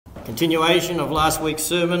Continuation of last week's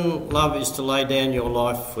sermon, love is to lay down your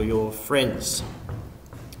life for your friends.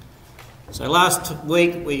 So last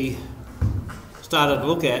week we started to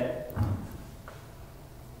look at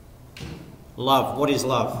love. What is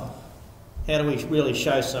love? How do we really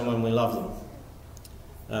show someone we love them?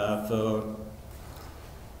 For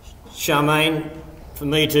Charmaine, for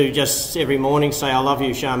me to just every morning say I love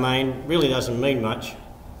you, Charmaine, really doesn't mean much.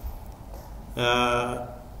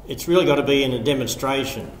 It's really got to be in a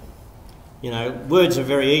demonstration. You know, words are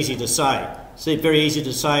very easy to say. It's very easy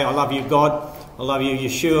to say, I love you, God. I love you,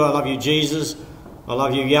 Yahshua. I love you, Jesus. I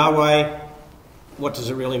love you, Yahweh. What does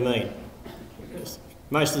it really mean?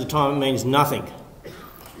 Most of the time it means nothing.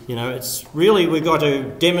 You know, it's really, we've got to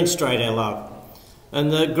demonstrate our love.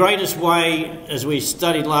 And the greatest way, as we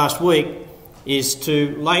studied last week, is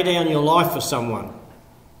to lay down your life for someone.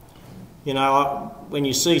 You know, when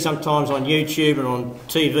you see sometimes on YouTube and on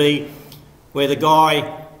TV where the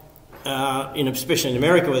guy, especially in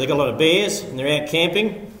America where they've got a lot of bears and they're out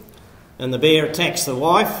camping and the bear attacks the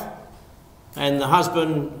wife and the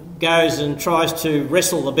husband goes and tries to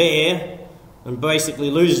wrestle the bear and basically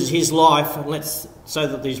loses his life and so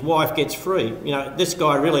that his wife gets free. You know, this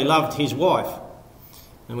guy really loved his wife.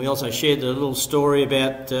 And we also shared a little story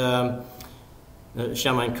about,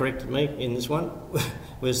 Charmaine corrected me in this one,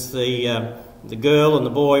 was the girl and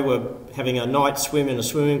the boy were having a night swim in a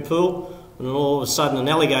swimming pool, and all of a sudden an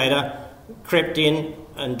alligator crept in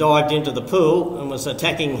and dived into the pool and was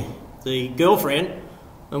attacking the girlfriend.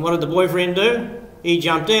 And what did the boyfriend do? He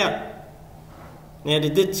jumped out. Now,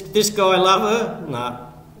 did this guy love her?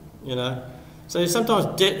 No. You know. So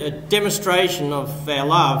sometimes a demonstration of our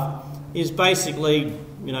love is basically,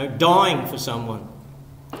 you know, dying for someone.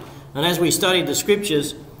 And as we studied the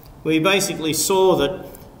scriptures, we basically saw that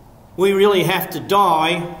we really have to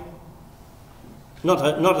die,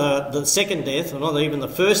 not the second death, or not even the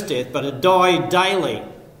first death, but to die daily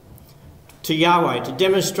to Yahweh, to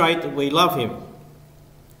demonstrate that we love him.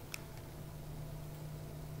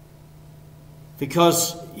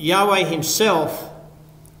 Because Yahweh himself,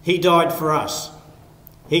 he died for us.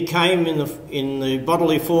 He came in the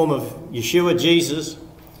bodily form of Yahshua, Jesus,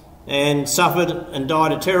 and suffered and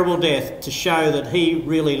died a terrible death to show that he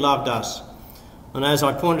really loved us. And as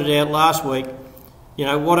I pointed out last week, you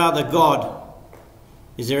know, what other God?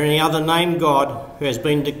 Is there any other named God who has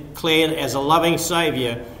been declared as a loving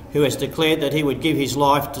Saviour, who has declared that he would give his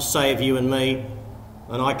life to save you and me?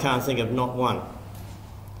 And I can't think of not one.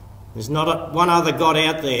 There's not one other God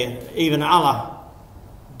out there. Even Allah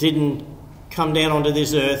didn't come down onto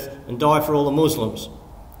this earth and die for all the Muslims.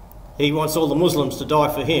 He wants all the Muslims to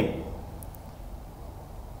die for him.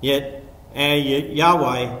 Yet our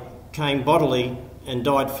Yahweh came bodily and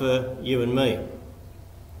died for you and me.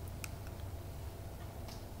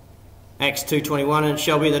 Acts 2:21, and it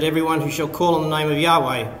shall be that everyone who shall call on the name of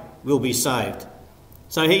Yahweh will be saved.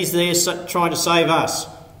 So he's there trying to save us.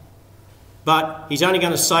 But he's only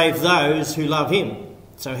going to save those who love him.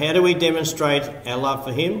 So how do we demonstrate our love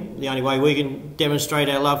for him? The only way we can demonstrate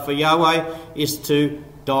our love for Yahweh is to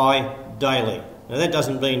die daily. Now that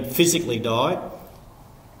doesn't mean physically die.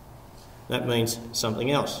 That means something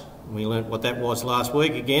else. We learnt what that was last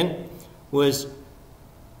week again, was,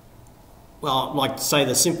 well, I'd like to say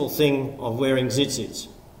the simple thing of wearing tzitzits.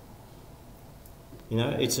 You know,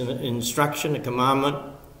 it's an instruction, a commandment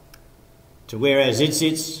to wear our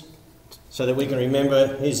tzitzits so that we can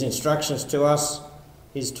remember his instructions to us,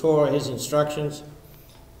 his Torah, his instructions.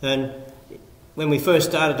 And when we first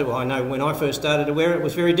started to, when I first started to wear it, it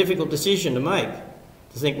was a very difficult decision to make.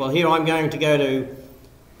 To think, well, here I'm going to go to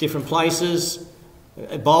different places,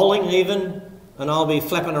 bowling even, and I'll be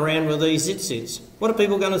flapping around with these tzitzits. What are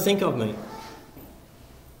people going to think of me?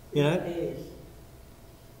 You know?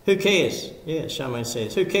 Who cares? Yeah, Charmaine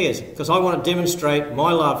says, who cares? Because I want to demonstrate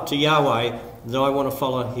my love to Yahweh, that I want to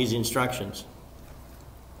follow his instructions.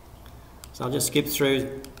 So I'll just skip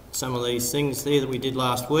through some of these things there that we did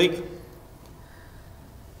last week.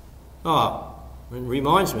 Oh, it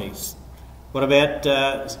reminds me. What about,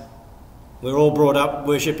 we're all brought up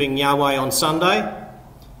worshipping Yahweh on Sunday,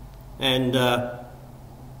 and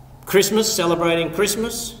Christmas, celebrating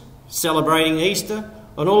Easter,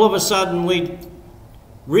 and all of a sudden we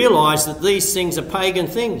realise that these things are pagan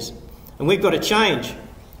things, and we've got to change.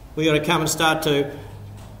 We've got to come and start to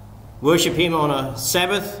worship him on a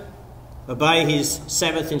Sabbath, obey his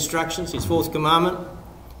Sabbath instructions, his fourth commandment.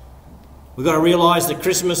 We've got to realise that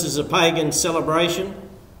Christmas is a pagan celebration.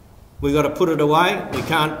 We've got to put it away. We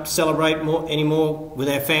can't celebrate anymore with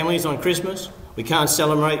our families on Christmas. We can't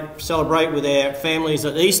celebrate with our families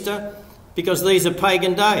at Easter, because these are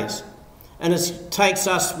pagan days. And it takes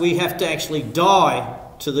us, we have to actually die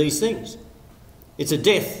to these things. It's a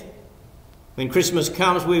death. When Christmas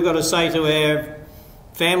comes, we've got to say to our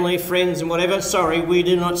family, friends and whatever, sorry, we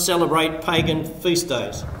do not celebrate pagan feast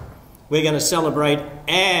days. We're going to celebrate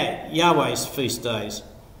our Yahweh's feast days.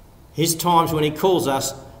 His times when he calls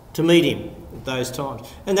us to meet him at those times.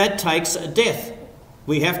 And that takes a death.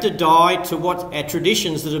 We have to die to what our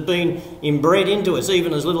traditions that have been inbred into us,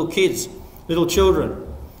 even as little kids, little children.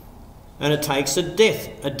 And it takes a death,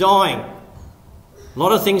 a dying. A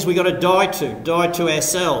lot of things we've got to die to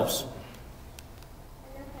ourselves.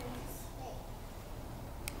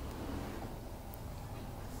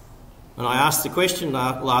 And I asked the question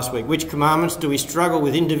last week, which commandments do we struggle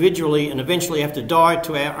with individually and eventually have to die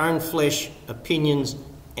to our own flesh, opinions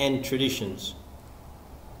and traditions?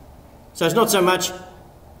 So it's not so much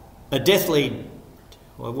a deathly,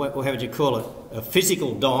 or how would you call it, a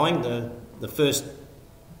physical dying, the first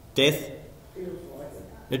death.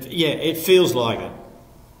 It feels like it.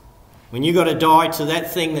 When you've got to die to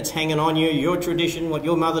that thing that's hanging on you, your tradition, what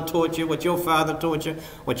your mother taught you, what your father taught you,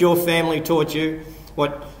 what your family taught you,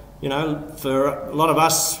 what... You know, for a lot of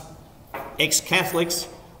us ex-Catholics,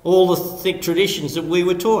 all the thick traditions that we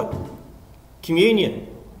were taught. Communion.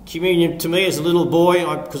 Communion to me as a little boy,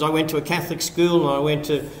 because I went to a Catholic school and I went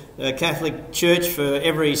to a Catholic church for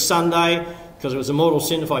every Sunday, because it was a mortal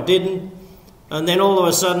sin if I didn't. And then all of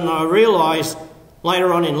a sudden I realised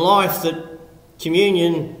later on in life that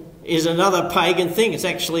communion is another pagan thing. It's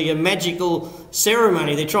actually a magical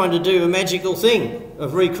ceremony. They're trying to do a magical thing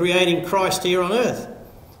of recreating Christ here on earth.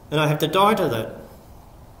 And I have to die to that.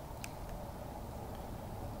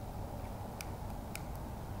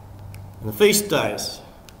 And the feast days.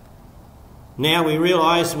 Now we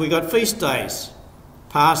realise we've got feast days.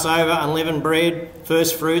 Passover, unleavened bread,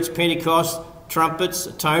 first fruits, Pentecost, trumpets,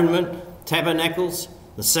 atonement, tabernacles,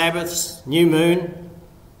 the Sabbaths, new moon.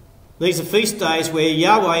 These are feast days where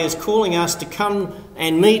Yahweh is calling us to come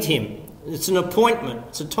and meet him. It's an appointment,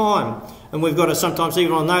 it's a time. And we've got to sometimes,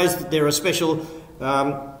 even on those, there are special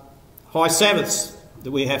high Sabbaths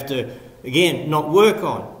that we have to, again, not work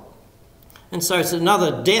on. And so it's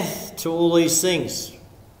another death to all these things.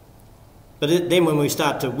 But then when we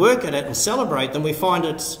start to work at it and celebrate them, we find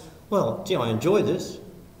it's, well, gee, I enjoy this.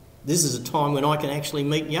 This is a time when I can actually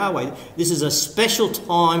meet Yahweh. This is a special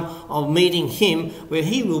time of meeting him where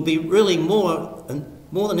he will be really more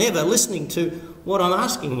than ever listening to what I'm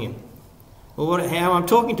asking him or how I'm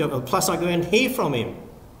talking to him. Plus I go and hear from him.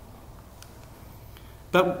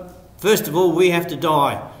 But first of all, we have to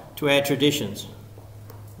die to our traditions,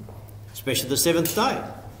 especially the seventh day.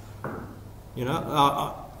 You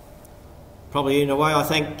know, probably in a way I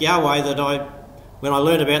thank Yahweh that when I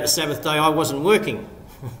learned about the Sabbath day, I wasn't working.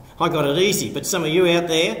 I got it easy. But some of you out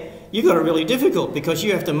there, you got it really difficult because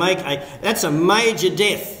you have to that's a major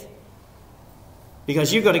death.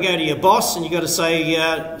 Because you've got to go to your boss and you've got to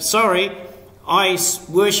say, sorry, I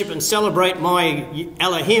worship and celebrate my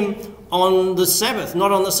Elohim on the Sabbath,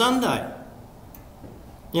 not on the Sunday.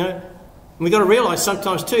 You know, we've got to realise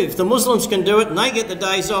sometimes too, if the Muslims can do it and they get the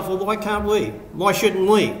days off, well, why can't we? Why shouldn't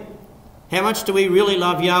we? How much do we really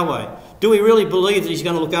love Yahweh? Do we really believe that he's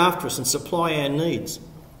going to look after us and supply our needs?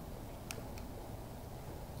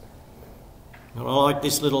 And I like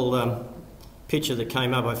this little picture that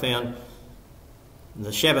came up I found.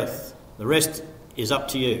 The Sabbath, the rest is up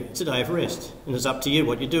to you. It's a day of rest, and it's up to you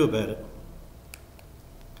what you do about it.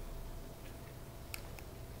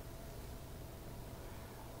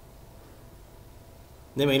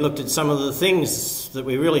 Then we looked at some of the things that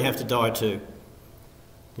we really have to die to.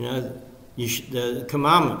 You know, the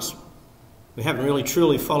commandments. We haven't really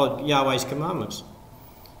truly followed Yahweh's commandments.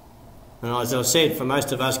 And as I said, for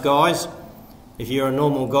most of us guys, if you're a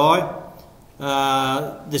normal guy,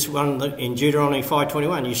 this one in Deuteronomy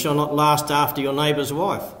 5:21, you shall not lust after your neighbour's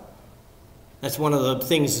wife. That's one of the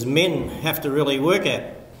things men have to really work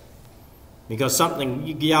at. Because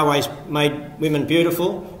Yahweh's made women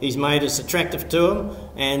beautiful, he's made us attractive to them,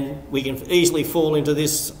 and we can easily fall into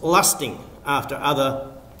this lusting after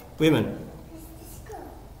other women.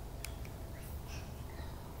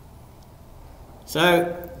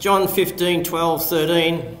 So John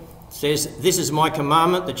 15:12-13 says, "This is my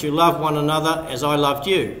commandment, that you love one another as I loved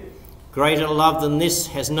you. Greater love than this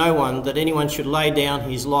has no one, that anyone should lay down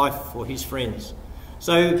his life for his friends."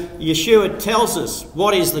 So Yahshua tells us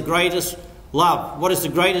what is the greatest love, what is the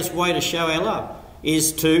greatest way to show our love,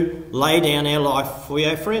 is to lay down our life for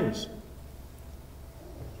our friends.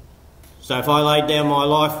 So if I laid down my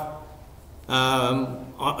life,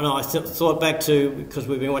 I thought back to, because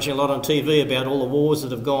we've been watching a lot on TV about all the wars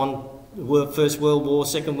that have gone, First World War,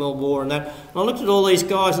 Second World War and that, and I looked at all these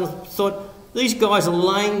guys and thought, these guys are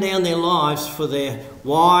laying down their lives for their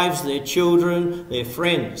wives, their children, their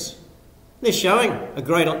friends. They're showing a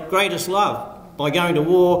greatest love by going to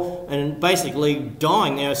war and basically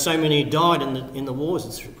dying. There are so many who died in the wars,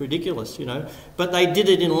 it's ridiculous, you know. But they did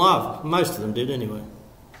it in love. Most of them did anyway.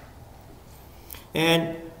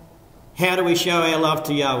 And how do we show our love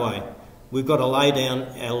to Yahweh? We've got to lay down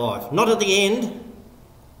our life. Not at the end,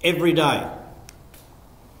 every day.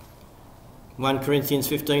 1 Corinthians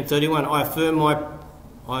 15:31,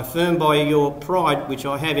 I affirm by your pride which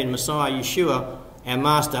I have in Messiah Yahshua, our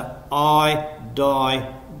Master, I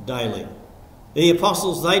die daily. The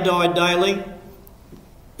apostles, they died daily.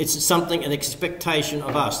 It's something, an expectation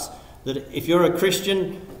of us, that if you're a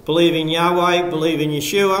Christian, believe in Yahweh, believe in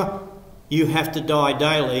Yahshua, you have to die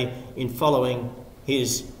daily in following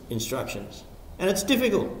his instructions. And it's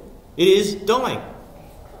difficult. It is dying.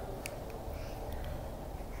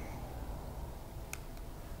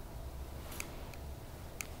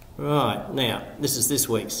 Right, now, this is this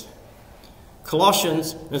week's.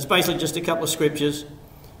 Colossians, and it's basically just a couple of scriptures.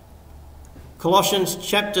 Colossians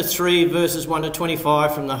chapter 3, verses 1 to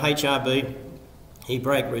 25 from the HRB,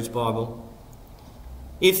 Hebraic Roots Bible.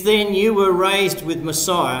 If then you were raised with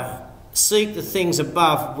Messiah, seek the things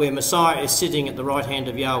above where Messiah is sitting at the right hand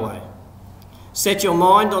of Yahweh. Set your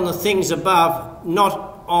mind on the things above,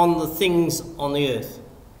 not on the things on the earth.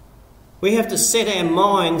 We have to set our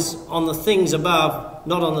minds on the things above,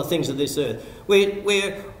 not on the things of this earth.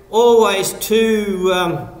 We're always too,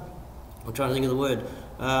 I'm trying to think of the word,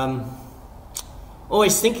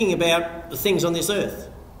 always thinking about the things on this earth,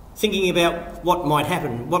 thinking about what might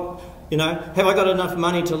happen, you know, have I got enough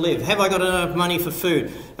money to live? Have I got enough money for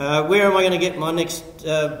food? Where am I going to get my next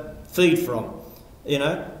feed from? You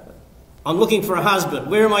know, I'm looking for a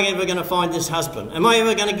husband. Where am I ever going to find this husband? Am I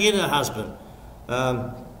ever going to get a husband?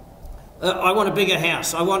 I want a bigger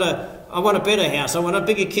house. I want a better house. I want a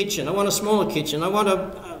bigger kitchen. I want a smaller kitchen. I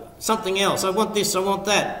want something else. I want this. I want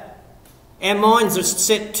that. Our minds are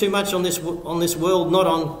set too much on this world, not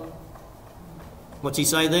on, what's he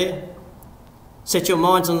say there? Set your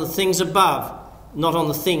minds on the things above, not on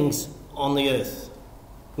the things on the earth.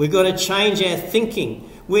 We've got to change our thinking,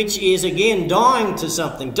 which is again dying to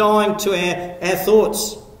something, dying to our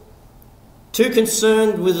thoughts. Too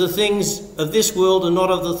concerned with the things of this world and not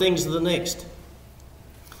of the things of the next.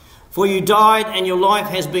 For you died and your life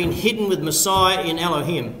has been hidden with Messiah in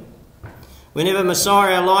Elohim. Whenever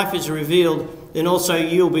Messiah, our life, is revealed, then also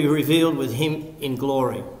you'll be revealed with him in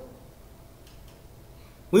glory.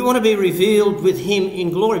 We want to be revealed with him in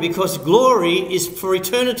glory because glory is for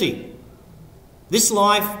eternity. This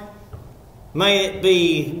life, may it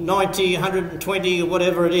be 90, 120 or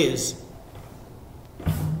whatever it is,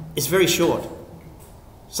 it's very short.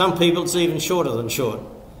 Some people it's even shorter than short.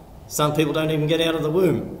 Some people don't even get out of the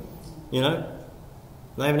womb, you know.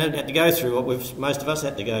 They haven't had to go through what most of us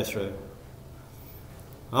had to go through.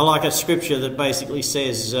 I like a scripture that basically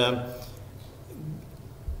says,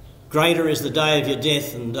 greater is the day of your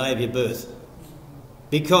death than the day of your birth.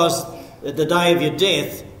 Because at the day of your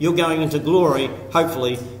death, you're going into glory,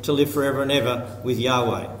 hopefully, to live forever and ever with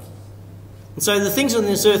Yahweh. And so the things on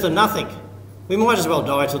this earth are nothing. We might as well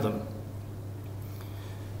die to them.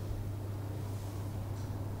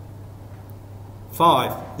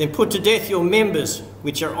 5. Then put to death your members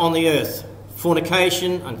which are on the earth: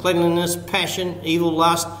 fornication, uncleanness, passion, evil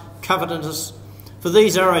lust, covetousness. For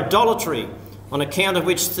these are idolatry, on account of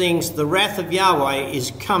which things the wrath of Yahweh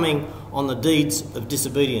is coming on the deeds of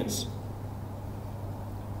disobedience.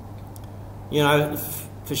 You know,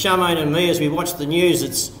 for Charmaine and me, as we watch the news,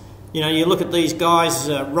 it's, you know, you look at these guys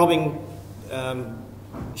robbing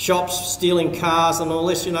shops, stealing cars and all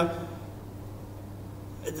this, you know.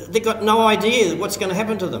 They've got no idea what's going to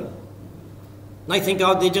happen to them. They think,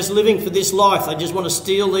 oh, they're just living for this life. They just want to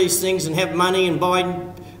steal these things and have money and buy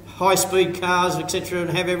high-speed cars, etc., and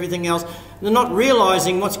have everything else. They're not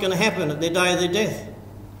realising what's going to happen at their day of their death.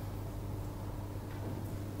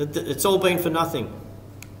 It's all been for nothing.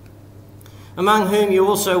 Among whom you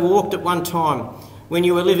also walked at one time, when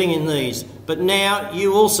you were living in these. But now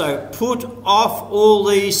you also put off all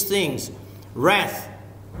these things: wrath,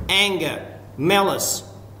 anger, malice,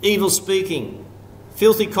 evil speaking,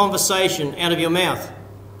 filthy conversation out of your mouth.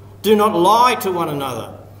 Do not lie to one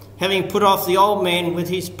another, having put off the old man with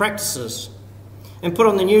his practices, and put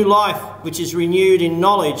on the new life, which is renewed in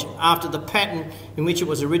knowledge after the pattern in which it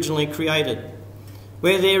was originally created,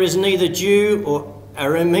 where there is neither Jew or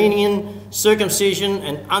Armenian, circumcision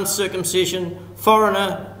and uncircumcision,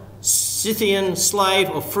 foreigner, Scythian, slave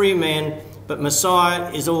or free man, but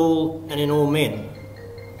Messiah is all and in all men.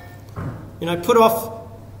 You know, put off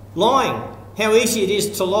lying. How easy it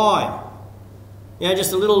is to lie. You know,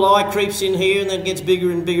 just a little lie creeps in here and then it gets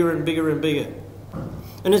bigger and bigger and bigger and bigger.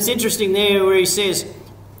 And it's interesting there where he says,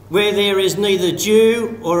 where there is neither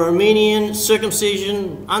Jew or Armenian,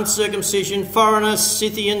 circumcision, uncircumcision, foreigner,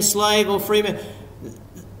 Scythian, slave or freeman.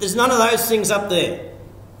 There's none of those things up there.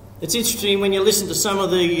 It's interesting when you listen to some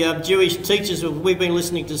of the Jewish teachers. We've been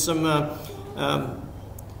listening to some, what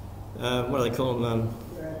do they call them,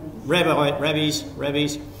 rabbis,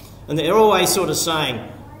 and they're always sort of saying,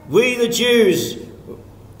 we the Jews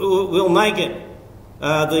will make it.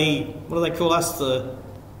 What do they call us? The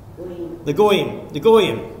Goyim.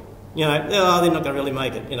 You know, oh, they're not going to really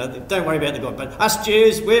make it. You know, don't worry about the Goyim. But us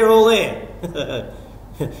Jews, we're all there.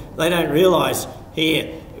 They don't realise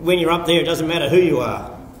here, when you're up there, it doesn't matter who you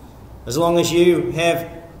are, as long as you have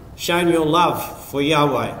shown your love for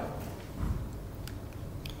Yahweh.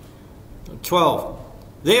 12.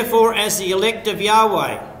 Therefore, as the elect of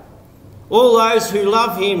Yahweh, all those who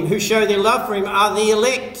love him, who show their love for him, are the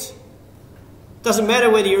elect. Doesn't matter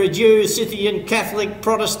whether you're a Jew, Scythian, Catholic,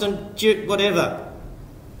 Protestant, Jew, whatever.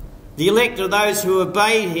 The elect are those who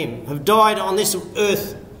obey him, have died on this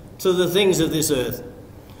earth to the things of this earth.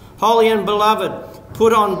 Holy and beloved,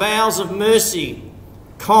 put on bowels of mercy,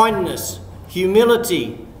 kindness,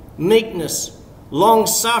 humility, meekness,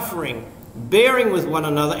 long-suffering, bearing with one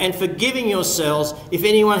another, and forgiving yourselves if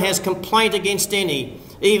anyone has complaint against any.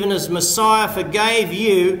 Even as Messiah forgave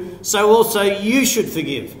you, so also you should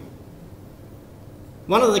forgive.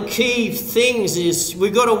 One of the key things is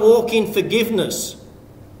we've got to walk in forgiveness.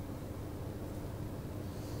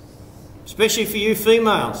 Especially for you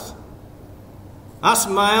females. Us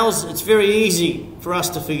males, it's very easy for us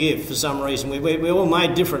to forgive for some reason. We're all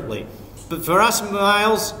made differently. But for us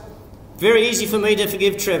males, very easy for me to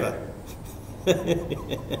forgive Trevor.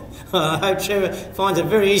 I hope Trevor finds it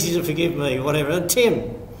very easy to forgive me, whatever. And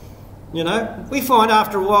Tim, you know, we find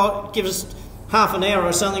after a while, it gives us half an hour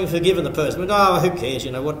or something of forgiving the person. But, oh, who cares,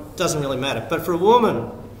 you know, what doesn't really matter. But for a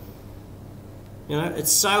woman, you know,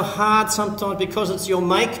 it's so hard sometimes because it's your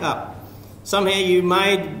makeup. Somehow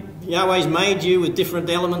Yahweh's made you with different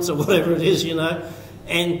elements or whatever it is, you know,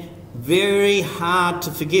 and very hard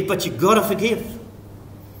to forgive. But you've got to forgive.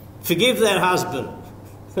 Forgive that husband.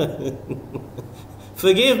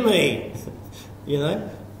 Forgive me. You know,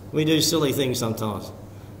 we do silly things sometimes.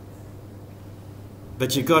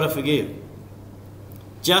 But you've got to forgive.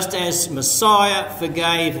 Just as Messiah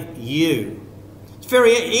forgave you. It's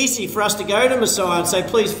very easy for us to go to Messiah and say,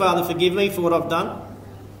 please, Father, forgive me for what I've done.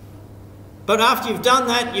 But after you've done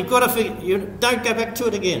that, you've got to don't go back to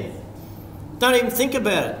it again. Don't even think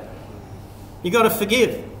about it. You've got to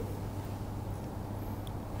forgive.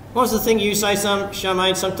 What's the thing you say,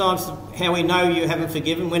 Charmaine, sometimes, how we know you haven't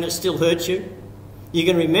forgiven when it still hurts you? You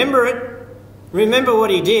can remember it, remember what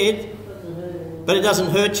he did, but it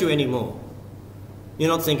doesn't hurt you anymore. You're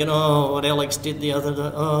not thinking, oh, what Alex did the other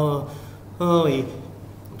day,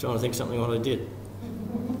 I'm trying to think something what I did.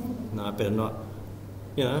 No, I better not.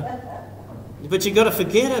 You know. But you've got to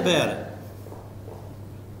forget about it.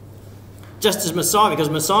 Just as Messiah, because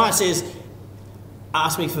Messiah says,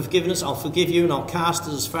 ask me for forgiveness, I'll forgive you and I'll cast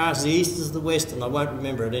it as far as the east is the west and I won't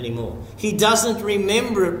remember it anymore. He doesn't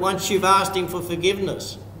remember it once you've asked him for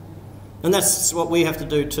forgiveness. And that's what we have to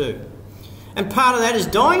do too. And part of that is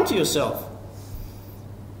dying to yourself.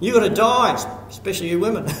 You've got to die, especially you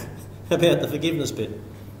women, about the forgiveness bit.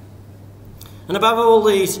 And above all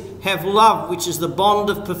these, have love, which is the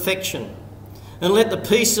bond of perfection. And let the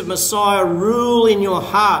peace of Messiah rule in your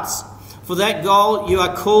hearts. For that goal you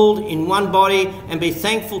are called in one body, and be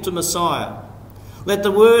thankful to Messiah. Let the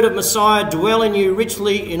word of Messiah dwell in you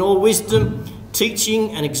richly in all wisdom, teaching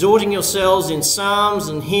and exhorting yourselves in psalms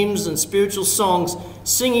and hymns and spiritual songs,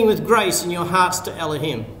 singing with grace in your hearts to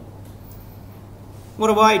Elohim. What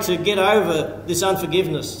a way to get over this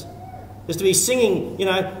unforgiveness. Is to be singing, you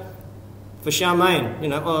know, for Charmaine, you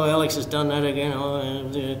know, oh, Alex has done that again.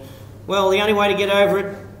 Oh, well, the only way to get over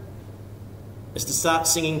it is to start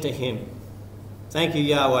singing to him. Thank you,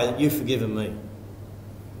 Yahweh, that you've forgiven me.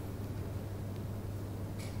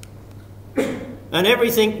 And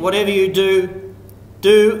everything, whatever you do,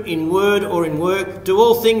 do in word or in work. Do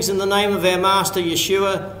all things in the name of our Master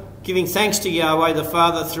Yahshua, giving thanks to Yahweh the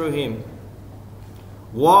Father through him.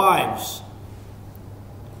 Wives.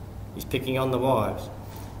 He's picking on the wives.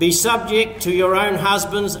 Be subject to your own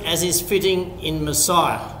husbands as is fitting in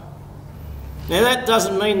Messiah. Now that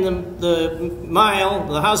doesn't mean the male,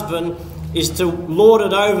 the husband, is to lord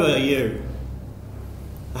it over you.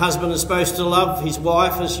 The husband is supposed to love his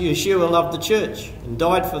wife as Yahshua loved the church and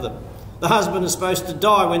died for them. The husband is supposed to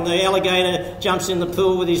die when the alligator jumps in the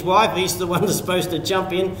pool with his wife. He's the one that's supposed to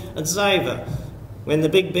jump in and save her. When the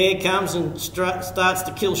big bear comes and starts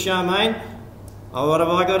to kill Charmaine, oh, what have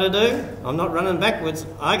I got to do? I'm not running backwards.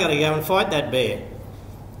 I got to go and fight that bear.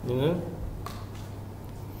 You know?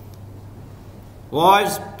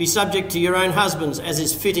 Wives, be subject to your own husbands as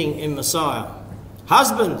is fitting in Messiah.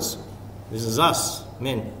 Husbands, this is us,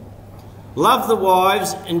 men. Love the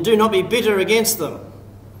wives and do not be bitter against them.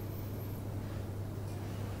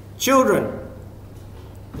 Children,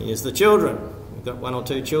 here's the children. We've got 1 or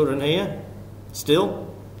 2 children here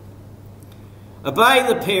still. Obey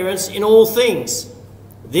the parents in all things.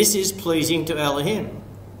 This is pleasing to Elohim.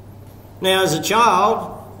 Now, as a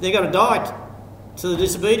child, they've got to die to the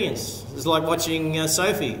disobedience. It's like watching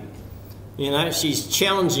Sophie. You know, she's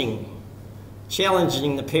challenging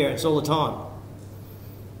the parents all the time.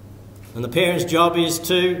 And the parents' job is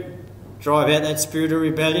to drive out that spirit of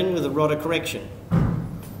rebellion with a rod of correction.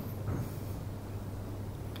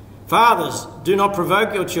 Fathers, do not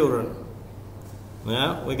provoke your children.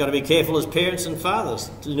 Now, we've got to be careful as parents and fathers.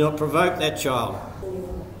 Do not provoke that child.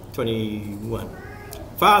 21.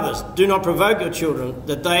 Fathers, do not provoke your children,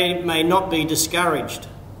 that they may not be discouraged.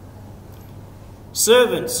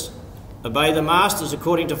 Servants, obey the masters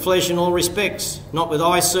according to flesh in all respects, not with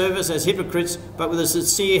eye service as hypocrites, but with a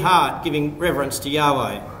sincere heart, giving reverence to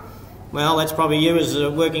Yahweh. Well, that's probably you as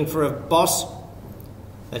working for a boss.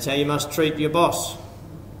 That's how you must treat your boss.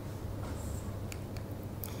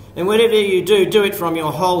 And whatever you do, do it from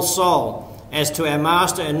your whole soul, as to our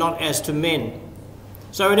master and not as to men.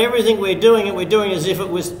 So in everything we're doing as if it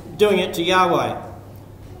was doing it to Yahweh.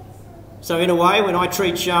 So in a way, when I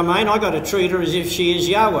treat Charmaine, I've got to treat her as if she is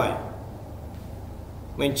Yahweh.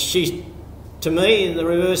 When she's to me the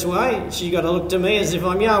reverse way, she's got to look to me as if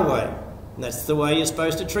I'm Yahweh. And that's the way you're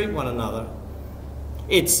supposed to treat one another.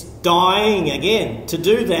 It's dying again. To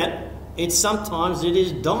do that, sometimes it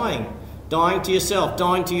is dying. Dying to yourself,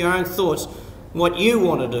 dying to your own thoughts, what you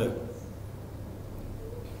want to do.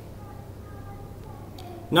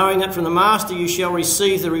 Knowing that from the Master you shall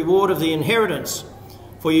receive the reward of the inheritance.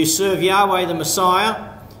 For you serve Yahweh the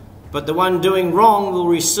Messiah, but the one doing wrong will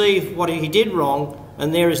receive what he did wrong,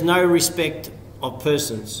 and there is no respect of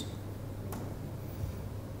persons.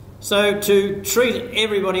 So to treat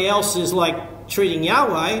everybody else is like treating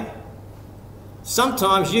Yahweh,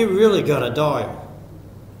 sometimes you really got to die.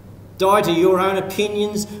 Die to your own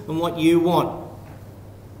opinions and what you want.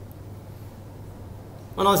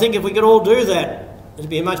 And I think if we could all do that, it'd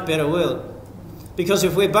be a much better world. Because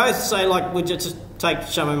if we both say, like, we just take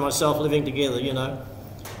Shama and myself living together, you know.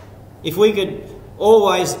 If we could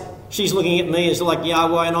always, she's looking at me as like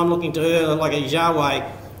Yahweh and I'm looking to her like a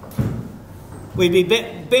Yahweh, we'd be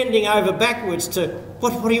bending over backwards to,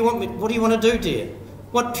 what do you want to do, dear?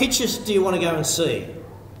 What pictures do you want to go and see?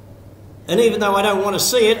 And even though I don't want to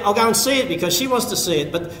see it, I'll go and see it because she wants to see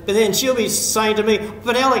it. But then she'll be saying to me,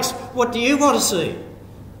 but Alex, what do you want to see?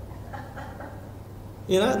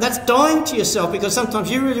 You know, that's dying to yourself, because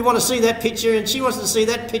sometimes you really want to see that picture and she wants to see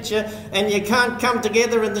that picture, and you can't come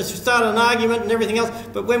together and start an argument and everything else.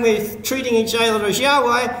 But when we're treating each other as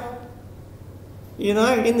Yahweh, you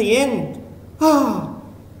know, in the end,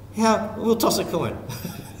 we'll toss a coin.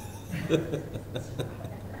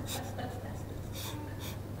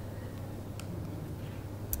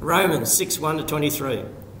 Romans 6:1-23.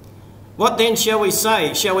 What then shall we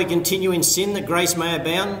say? Shall we continue in sin that grace may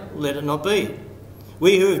abound? Let it not be.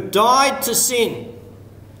 We who have died to sin.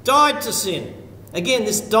 Died to sin. Again,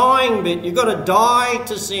 this dying bit, you've got to die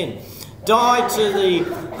to sin. Die to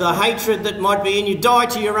the hatred that might be in you. Die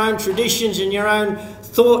to your own traditions and your own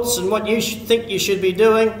thoughts and what you think you should be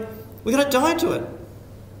doing. We've got to die to it.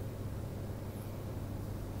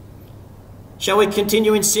 Shall we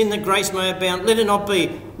continue in sin that grace may abound? Let it not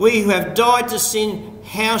be. We who have died to sin,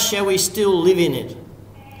 how shall we still live in it?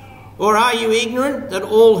 Or are you ignorant that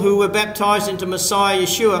all who were baptized into Messiah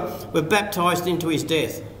Yahshua were baptized into his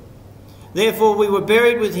death? Therefore we were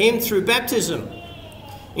buried with him through baptism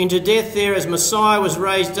into death, there as Messiah was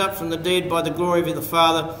raised up from the dead by the glory of the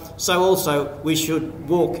Father, so also we should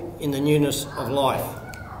walk in the newness of life.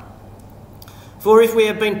 For if we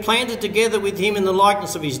have been planted together with him in the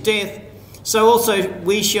likeness of his death, so also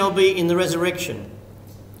we shall be in the resurrection.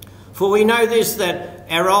 For we know this, that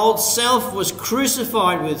our old self was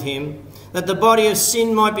crucified with him, that the body of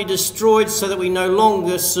sin might be destroyed, so that we no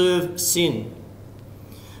longer serve sin.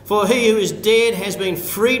 For he who is dead has been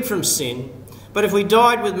freed from sin. But if we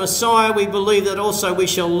died with Messiah, we believe that also we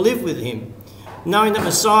shall live with him, knowing that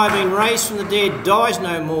Messiah, being raised from the dead, dies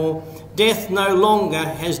no more, death no longer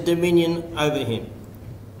has dominion over him.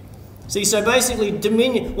 See, so basically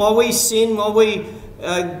dominion, while we sin, while we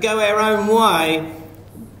go our own way,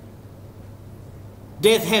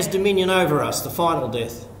 Death has dominion over us, the final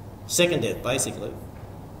death, second death basically.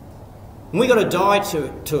 And we've got to die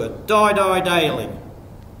to it, die daily.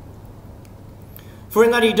 For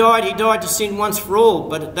in that he died to sin once for all,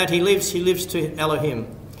 but that he lives to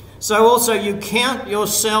Elohim. So also you count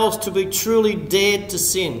yourselves to be truly dead to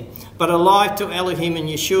sin, but alive to Elohim in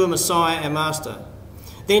Yahshua Messiah our Master.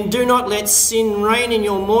 Then do not let sin reign in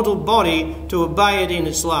your mortal body to obey it in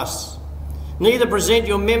its lusts. Neither present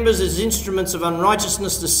your members as instruments of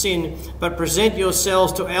unrighteousness to sin, but present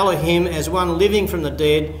yourselves to Elohim as one living from the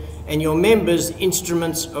dead, and your members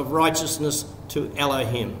instruments of righteousness to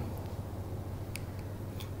Elohim.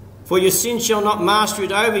 For your sin shall not master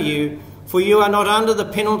it over you, for you are not under the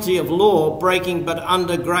penalty of law breaking, but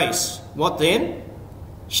under grace. What then?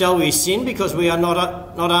 Shall we sin because we are not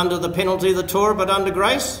under the penalty of the Torah, but under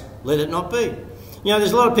grace? Let it not be. You know,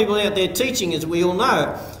 there's a lot of people out there teaching, as we all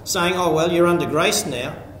know, saying, oh, well, you're under grace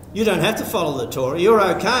now. You don't have to follow the Torah. You're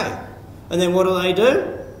okay. And then what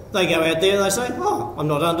do? They go out there and they say, oh, I'm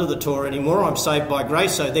not under the Torah anymore. I'm saved by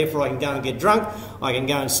grace, so therefore I can go and get drunk. I can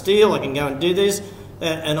go and steal. I can go and do this.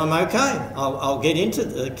 And I'm okay. I'll get into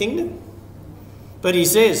the kingdom. But he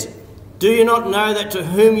says, do you not know that to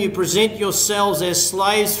whom you present yourselves as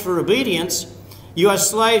slaves for obedience, you are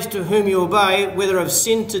slaves to whom you obey, whether of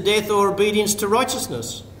sin to death or obedience to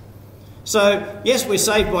righteousness? So, yes, we're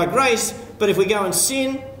saved by grace, but if we go and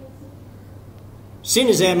sin, sin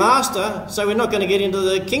is our master, so we're not going to get into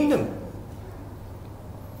the kingdom.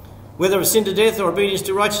 Whether of sin to death or obedience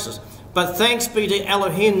to righteousness. But thanks be to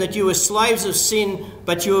Elohim that you were slaves of sin,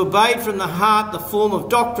 but you obeyed from the heart the form of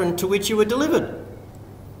doctrine to which you were delivered.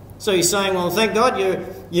 So he's saying, well, thank God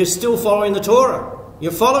you're still following the Torah.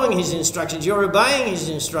 You're following his instructions. You're obeying his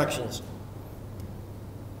instructions.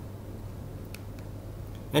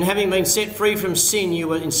 And having been set free from sin, you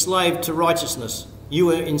were enslaved to righteousness. You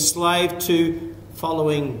were enslaved to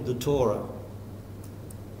following the Torah.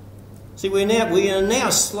 See, we are now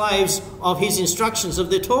slaves of his instructions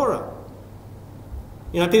of the Torah.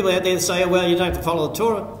 You know, people out there say, oh, well, you don't have to follow the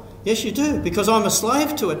Torah. Yes, you do, because I'm a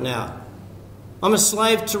slave to it now. I'm a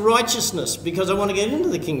slave to righteousness because I want to get into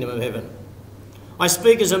the kingdom of heaven. I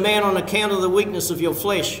speak as a man on account of the weakness of your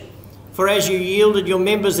flesh. For as you yielded your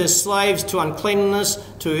members as slaves to uncleanness,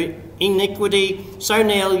 to iniquity, so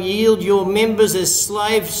now yield your members as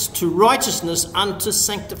slaves to righteousness unto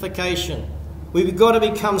sanctification. We've got to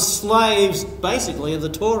become slaves, basically, of the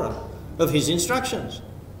Torah, of his instructions.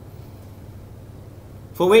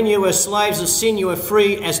 For when you were slaves of sin, you were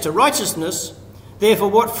free as to righteousness.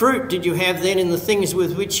 Therefore, what fruit did you have then in the things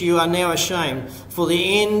with which you are now ashamed? For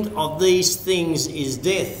the end of these things is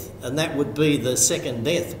death, and that would be the second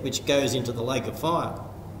death, which goes into the lake of fire.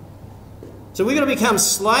 So we've got to become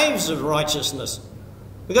slaves of righteousness.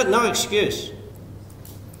 We've got no excuse.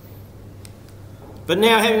 But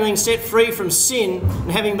now, having been set free from sin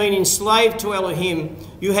and having been enslaved to Elohim,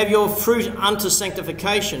 you have your fruit unto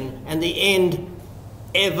sanctification, and the end,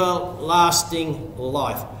 everlasting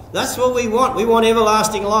life. That's what we want. We want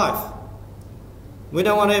everlasting life. We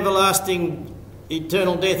don't want everlasting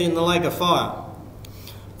eternal death in the lake of fire.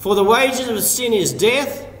 For the wages of sin is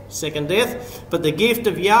death, second death, but the gift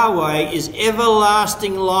of Yahweh is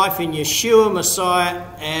everlasting life in Yahshua Messiah,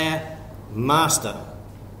 our Master.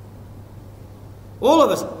 All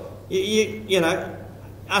of us, you know,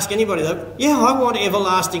 ask anybody though, yeah, I want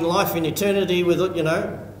everlasting life in eternity with, you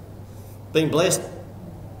know, being blessed.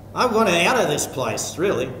 I want out of this place,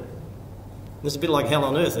 really. It's a bit like hell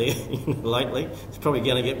on earth here lately. It's probably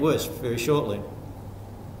going to get worse very shortly.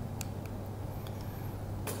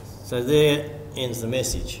 So there ends the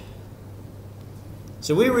message.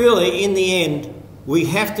 So we really, in the end, we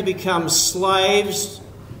have to become slaves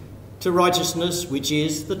to righteousness, which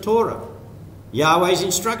is the Torah, Yahweh's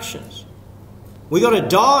instructions. We've got to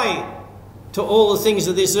die to all the things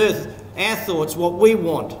of this earth, our thoughts, what we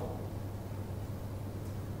want.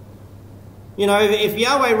 You know, if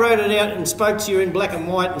Yahweh wrote it out and spoke to you in black and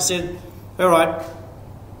white and said, all right,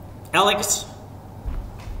 Alex,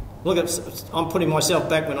 look, I'm putting myself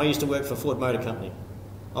back when I used to work for Ford Motor Company.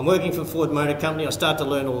 I'm working for Ford Motor Company. I start to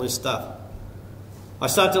learn all this stuff. I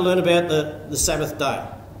start to learn about the Sabbath day.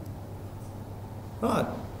 Right,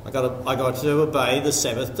 I got to obey the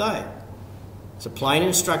Sabbath day. It's a plain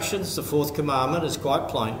instruction. It's the fourth commandment. It's quite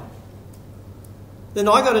plain. Then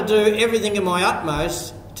I got to do everything in my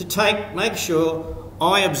utmost to make sure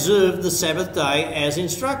I observe the Sabbath day as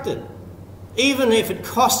instructed, even if it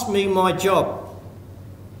costs me my job,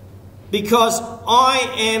 because I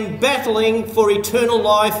am battling for eternal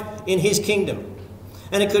life in his kingdom,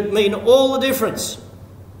 and it could mean all the difference.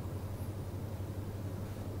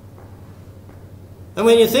 And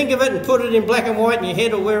when you think of it and put it in black and white in your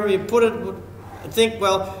head or wherever you put it, think,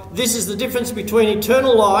 well, this is the difference between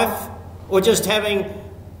eternal life or just having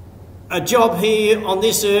a job here on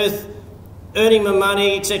this earth, earning my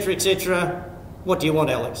money, etc., etc. What do you want,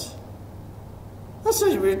 Alex? That's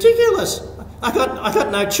ridiculous. I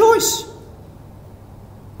got no choice.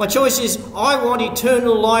 My choice is I want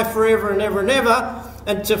eternal life forever and ever and ever,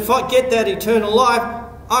 and to get that eternal life,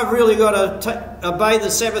 I've really got to obey the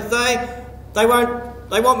Sabbath day. They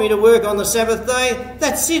want me to work on the Sabbath day.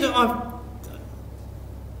 That's it.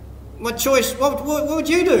 My choice. What would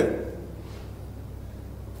you do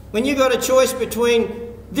when you got a choice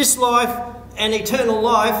between this life and eternal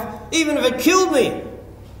life? Even if it killed me,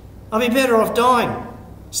 I'd be better off dying,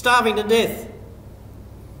 starving to death.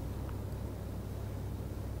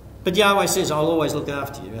 But Yahweh says, I'll always look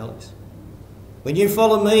after you, Alex. When you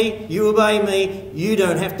follow me, you obey me, you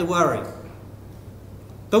don't have to worry.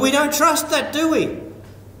 But we don't trust that, do we?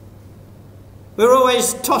 We're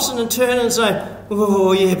always tossing and turning and saying,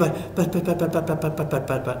 oh yeah, but. No,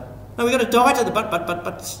 we've got to die to the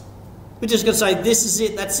but. We're just going to say, this is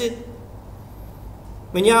it, that's it.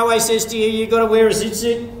 When Yahweh says to you, you've got to wear a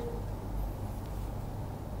zitzit,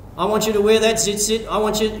 I want you to wear that zitzit. I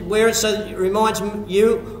want you to wear it so that it reminds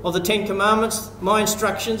you of the 10 Commandments, my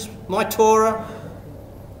instructions, my Torah.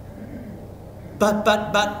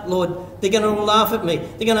 But, Lord, they're going to laugh at me.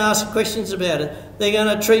 They're going to ask questions about it. They're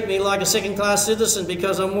going to treat me like a second-class citizen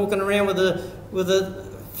because I'm walking around with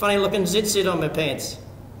a funny-looking zitzit on my pants.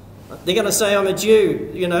 They're going to say I'm a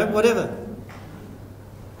Jew, you know, whatever.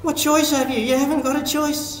 What choice have you? You haven't got a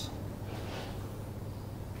choice.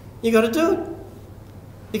 You've got to do it.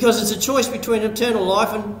 Because it's a choice between eternal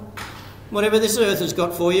life and whatever this earth has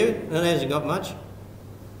got for you, and it hasn't got much.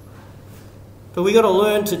 But we've got to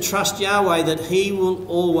learn to trust Yahweh that He will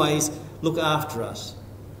always look after us.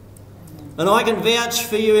 And I can vouch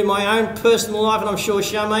for you in my own personal life, and I'm sure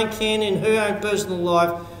Charmaine can in her own personal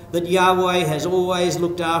life, that Yahweh has always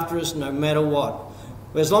looked after us no matter what.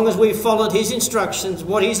 As long as we've followed His instructions,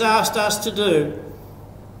 what He's asked us to do,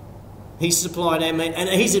 He's supplied our need, and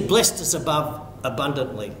He's blessed us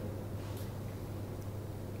abundantly.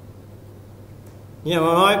 You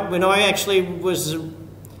know, when I actually was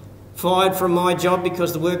fired from my job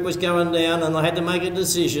because the work was going down and I had to make a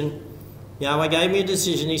decision, Yahweh gave me a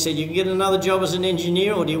decision. He said, you can get another job as an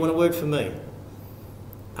engineer, or do you want to work for me?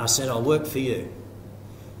 I said, I'll work for you.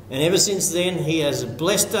 And ever since then, He has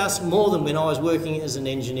blessed us more than when I was working as an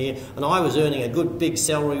engineer. And I was earning a good big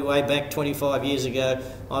salary way back 25 years ago.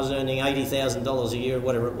 I was earning $80,000 a year,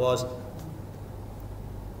 whatever it was.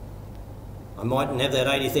 I mightn't have that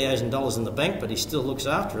 $80,000 in the bank, but He still looks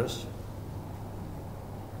after us.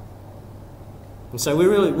 And so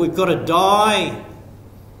we've got to die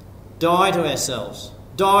to ourselves,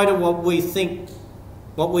 die to what we think,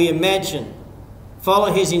 what we imagine,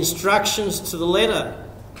 follow His instructions to the letter,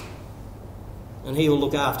 and He will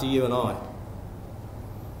look after you and I.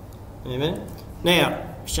 Amen.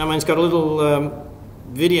 Now, Charmaine's got a little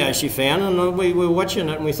video she found, and we were watching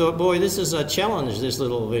it and we thought, boy, this is a challenge, this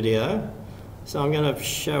little video. So I'm going to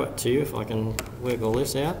show it to you if I can work all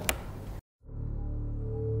this out.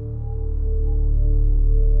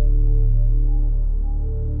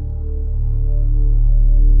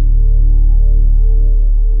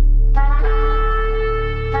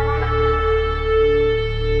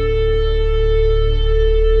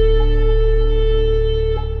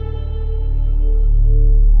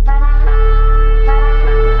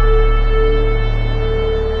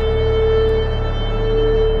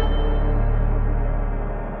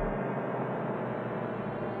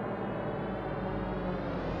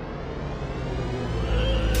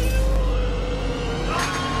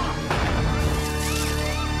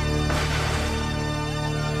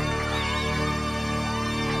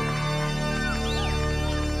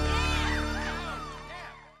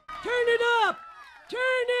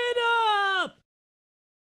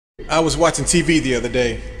 I was watching TV the other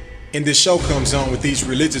day, and this show comes on with these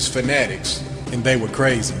religious fanatics, and they were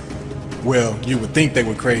crazy. Well, you would think they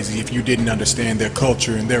were crazy if you didn't understand their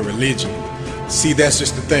culture and their religion. See, that's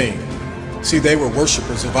just the thing. See, they were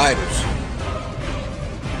worshipers of idols.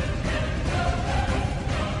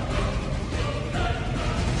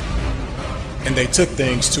 And they took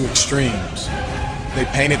things to extremes. They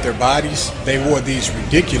painted their bodies, they wore these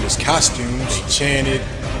ridiculous costumes, they chanted,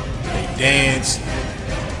 they danced,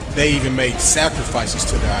 they even made sacrifices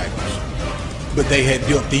to their idols. But they had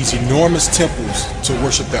built these enormous temples to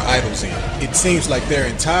worship their idols in. It seems like their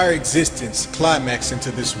entire existence climaxed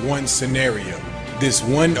into this one scenario, this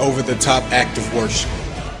one over-the-top act of worship.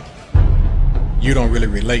 You don't really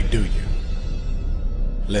relate, do you?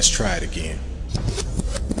 Let's try it again.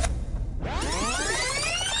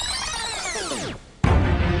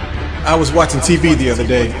 I was watching TV the other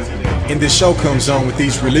day, and this show comes on with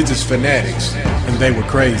these religious fanatics, and they were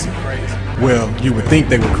crazy. Well, you would think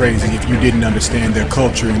they were crazy if you didn't understand their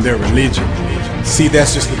culture and their religion. See,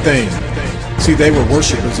 that's just the thing. See, they were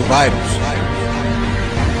worshipers of idols.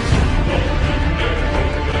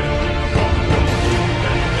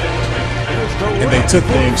 And they took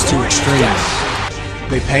things to extremes.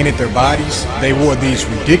 They painted their bodies, they wore these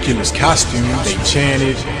ridiculous costumes, they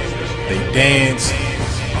chanted, they danced,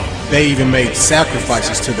 they even made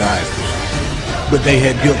sacrifices to the idols. But they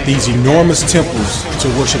had built these enormous temples to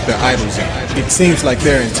worship their idols in. It seems like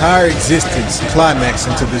their entire existence climaxed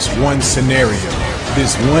into this one scenario,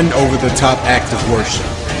 this one over-the-top act of worship.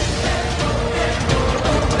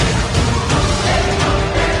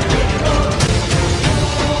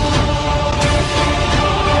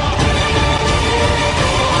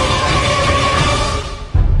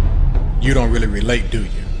 You don't really relate, do you?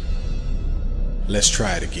 Let's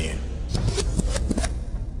try it again.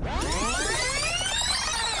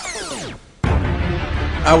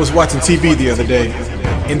 I was watching TV the other day,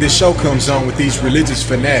 and this show comes on with these religious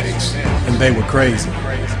fanatics, and they were crazy.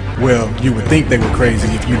 Well, you would think they were crazy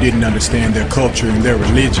if you didn't understand their culture and their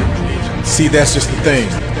religion. See, that's just the thing.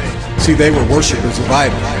 See, they were worshipers of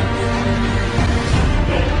idols.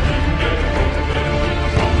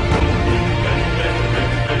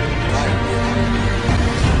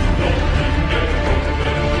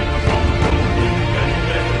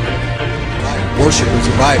 Worshippers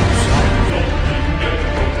of idols.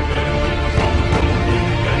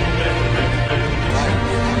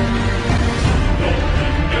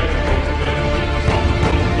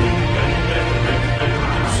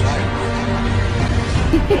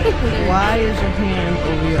 Why is your hand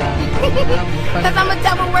over your eye? Because I'm a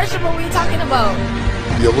devil worshiper. What are you talking about?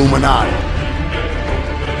 The Illuminati.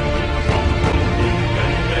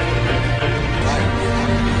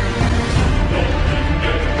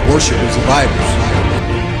 Worshippers of idols.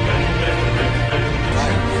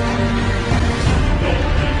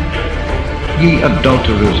 Ye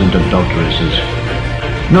adulterers and adulteresses,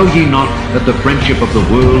 know ye not that the friendship of the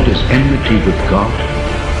world is enmity with God?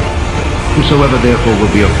 Whosoever therefore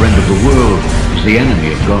will be a friend of the world is the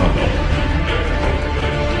enemy of God.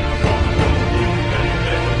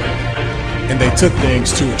 And they took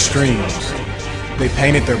things to extremes. They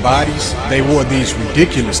painted their bodies, they wore these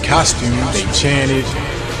ridiculous costumes, they chanted,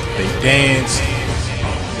 they danced,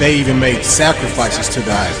 they even made sacrifices to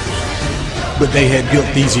the idols. But they had built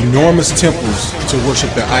these enormous temples to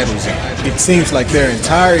worship their idols in. It seems like their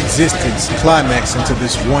entire existence climaxed into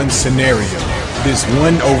this one scenario, this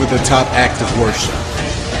one over-the-top act of worship.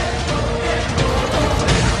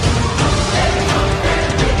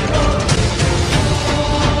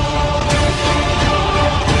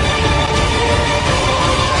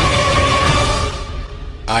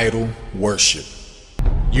 Idol worship.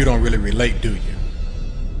 You don't really relate, do you?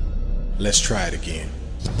 Let's try it again.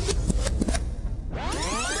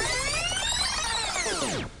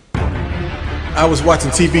 I was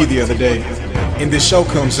watching TV the other day, and this show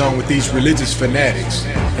comes on with these religious fanatics,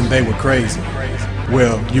 and they were crazy.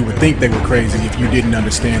 Well, you would think they were crazy if you didn't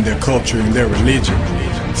understand their culture and their religion.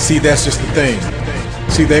 See, that's just the thing.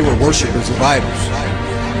 See, they were worshipers of idols.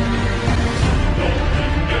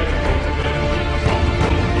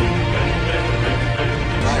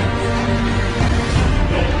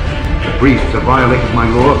 The priests have violated my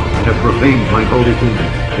law and have profaned my holy tomb.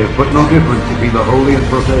 They have put no difference between the holy and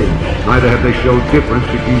profane, neither have they showed difference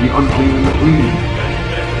between the unclean and the clean.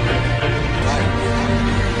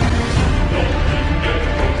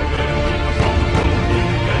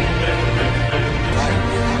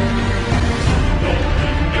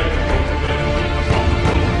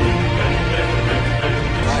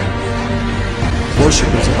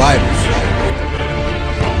 Worshippers of idols.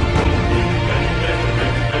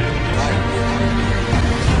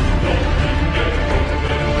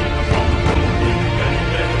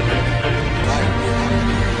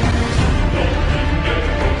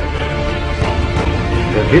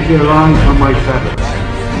 Have hid their eyes from my Sabbath,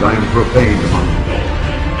 and I am profaned among them.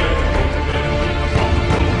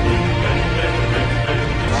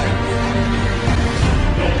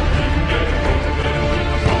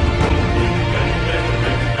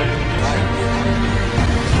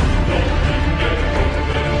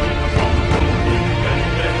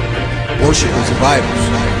 Worshippers of idols.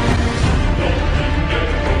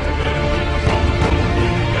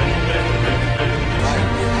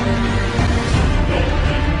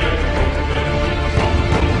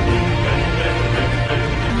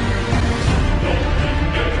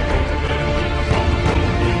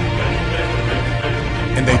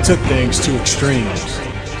 And they took things to extremes.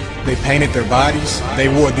 They painted their bodies. They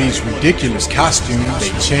wore these ridiculous costumes.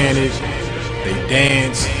 They chanted. They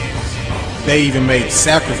danced. They even made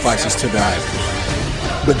sacrifices to the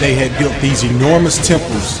idols. But they had built these enormous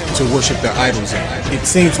temples to worship their idols in. It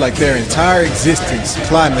seems like their entire existence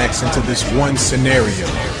climaxed into this one scenario,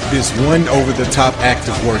 this one over-the-top act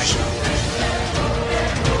of worship.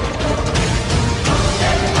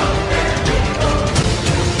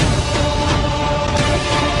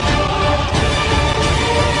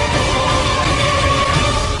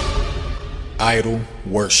 Idol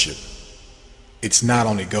worship. It's not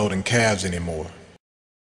only golden calves anymore.